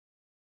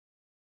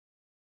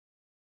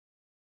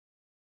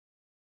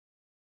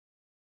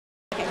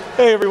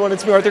Hey everyone,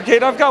 it's me, Arthur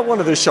Kade. I've got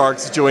one of the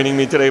sharks joining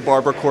me today,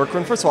 Barbara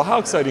Corcoran. First of all, how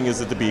exciting is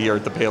it to be here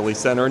at the Paley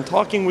Center and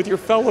talking with your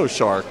fellow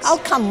sharks?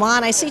 Oh, come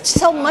on. I see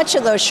so much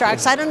of those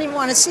sharks. I don't even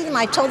want to see them.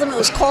 I told them it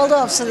was called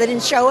off, so they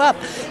didn't show up.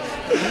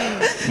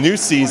 New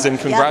season,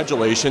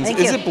 congratulations. Thank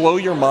Is you. it blow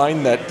your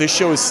mind that this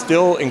show is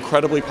still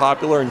incredibly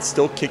popular and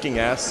still kicking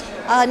ass?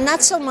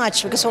 Not so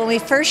much, because when we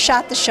first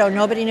shot the show,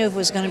 nobody knew if it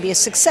was going to be a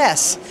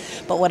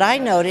success. But what I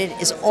noted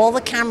is all the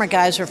camera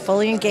guys were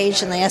fully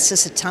engaged, and they asked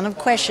us a ton of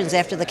questions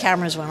after the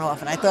cameras went off.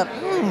 And I thought,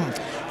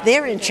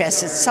 they're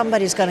interested.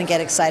 Somebody's going to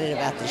get excited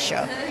about this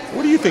show.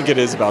 What do you think it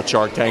is about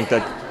Shark Tank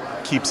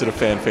that keeps it a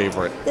fan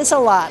favorite? There's a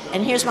lot,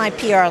 and here's my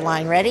PR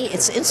line. Ready?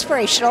 It's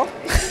inspirational,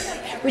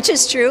 which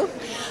is true.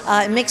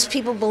 It makes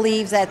people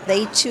believe that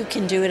they too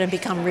can do it and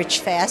become rich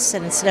fast,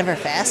 and it's never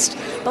fast.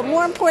 But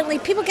more importantly,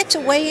 people get to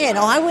weigh in.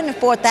 Oh, I wouldn't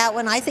have bought that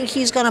one. I think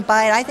he's going to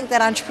buy it. I think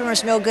that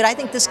entrepreneur's no good. I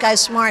think this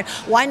guy's smart.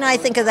 Why not I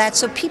think of that?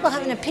 So people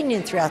have an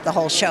opinion throughout the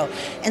whole show.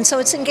 And so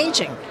it's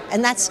engaging.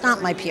 And that's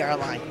not my PR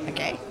line,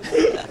 okay?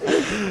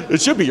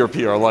 It should be your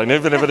PR line,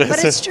 even if it is.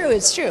 But it's true,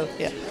 it's true.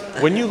 Yeah.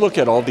 When you look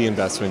at all the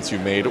investments you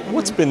made,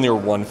 what's been your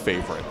one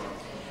favorite?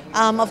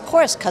 Of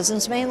course,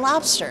 Cousin's Maine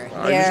Lobster.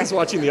 I was just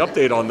watching the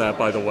update on that,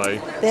 by the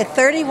way. They're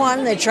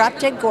 31. They're drop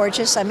dead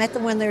gorgeous. I met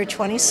them when they were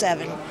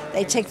 27.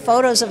 They take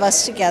photos of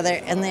us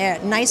together, and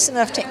they're nice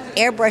enough to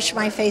airbrush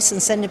my face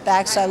and send it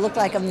back so I look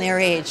like I'm their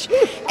age.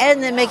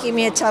 And they're making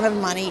me a ton of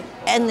money,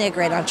 and they're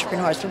great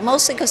entrepreneurs, but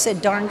mostly because they're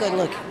darn good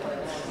looking.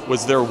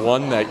 Was there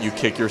one that you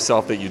kick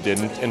yourself that you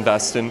didn't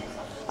invest in?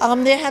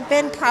 There have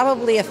been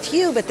probably a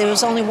few, but there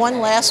was only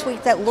one last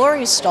week that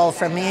Lori stole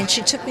from me, and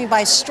she took me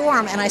by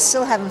storm, and I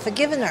still haven't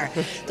forgiven her.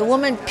 The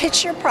woman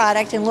pitched her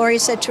product, and Lori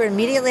said to her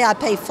immediately, I'll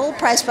pay full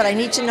price, but I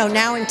need to know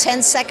now in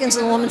 10 seconds,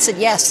 and the woman said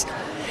yes.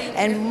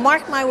 And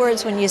mark my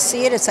words, when you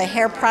see it, it's a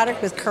hair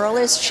product with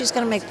curlers. She's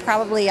going to make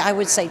probably, I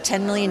would say,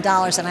 $10 million,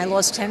 and I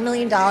lost $10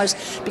 million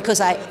because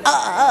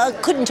I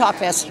couldn't talk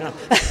fast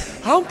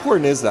enough. How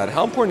important is that?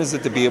 How important is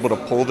it to be able to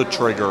pull the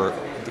trigger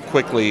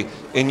quickly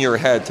in your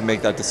head to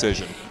make that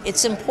decision?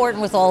 It's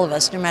important with all of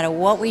us, no matter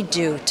what we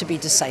do, to be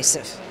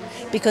decisive.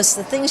 Because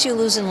the things you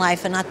lose in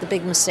life are not the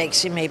big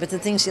mistakes you made, but the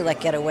things you let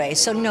get away.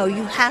 So no,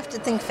 you have to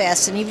think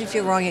fast, and even if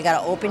you're wrong, you got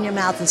to open your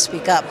mouth and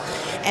speak up.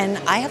 And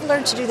I have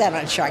learned to do that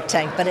on Shark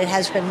Tank, but it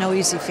has been no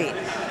easy feat.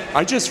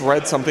 I just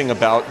read something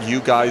about you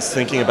guys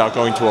thinking about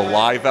going to a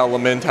live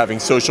element, having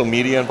social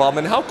media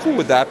involvement. How cool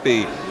would that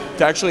be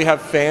to actually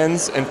have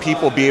fans and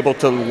people be able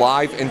to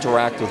live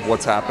interact with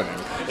what's happening?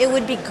 It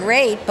would be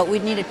great, but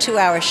we'd need a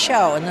 2-hour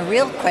show. And the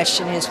real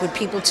question is, would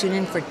people tune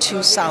in for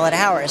 2 solid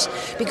hours?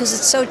 Because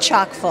it's so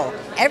chock full.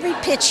 Every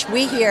pitch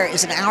we hear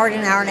is an hour to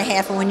an hour and a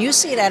half. And when you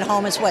see it at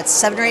home, it's what,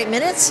 7 or 8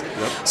 minutes?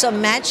 Yep. So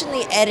imagine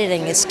the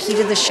editing is key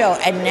to the show.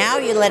 And now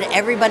you let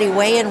everybody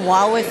weigh in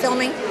while we're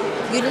filming.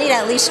 You'd need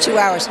at least 2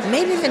 hours,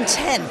 maybe even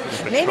 10.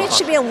 Maybe it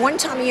should be a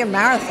one-time-a-year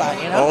marathon,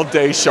 you know? All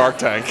day Shark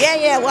Tank.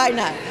 Yeah, why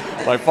not?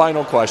 My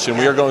final question,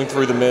 we are going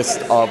through the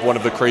midst of one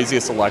of the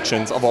craziest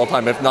elections of all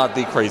time, if not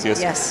the craziest.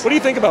 Yes. What do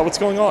you think about what's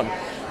going on?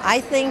 I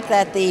think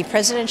that the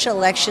presidential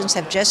elections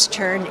have just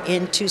turned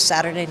into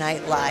Saturday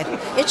Night Live.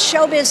 It's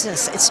show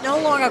business. It's no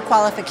longer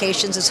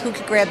qualifications. It's who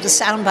could grab the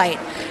soundbite.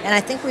 And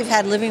I think we've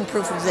had living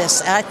proof of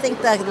this. And I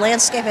think the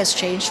landscape has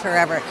changed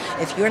forever.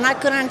 If you're not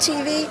good on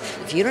TV,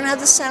 if you don't have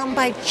the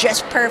soundbite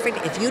just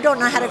perfect, if you don't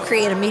know how to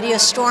create a media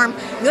storm,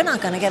 you're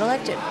not going to get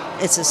elected.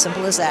 It's as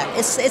simple as that.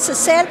 It's a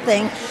sad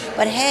thing,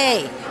 but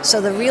hey, so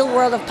the real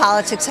world of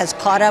politics has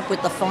caught up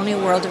with the phony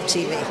world of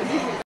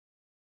TV.